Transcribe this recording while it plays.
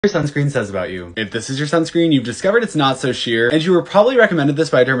Your sunscreen says about you. If this is your sunscreen, you've discovered it's not so sheer, and you were probably recommended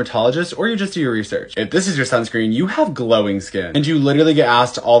this by a dermatologist, or you just do your research. If this is your sunscreen, you have glowing skin, and you literally get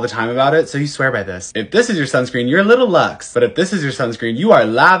asked all the time about it, so you swear by this. If this is your sunscreen, you're a little luxe. But if this is your sunscreen, you are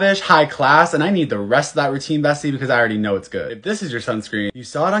lavish, high class, and I need the rest of that routine, bestie, because I already know it's good. If this is your sunscreen, you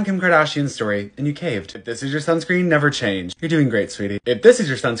saw it on Kim Kardashian's story, and you caved. If this is your sunscreen, never change. You're doing great, sweetie. If this is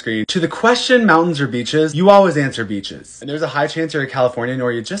your sunscreen, to the question mountains or beaches, you always answer beaches. And there's a high chance you're a Californian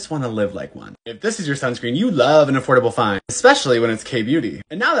or you just want to live like one. If this is your sunscreen, you love an affordable find, especially when it's K-Beauty.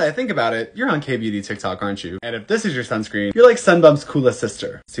 And now that I think about it, you're on K-Beauty TikTok, aren't you? And if this is your sunscreen, you're like Sunbump's coolest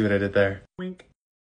sister. See what I did there? Wink.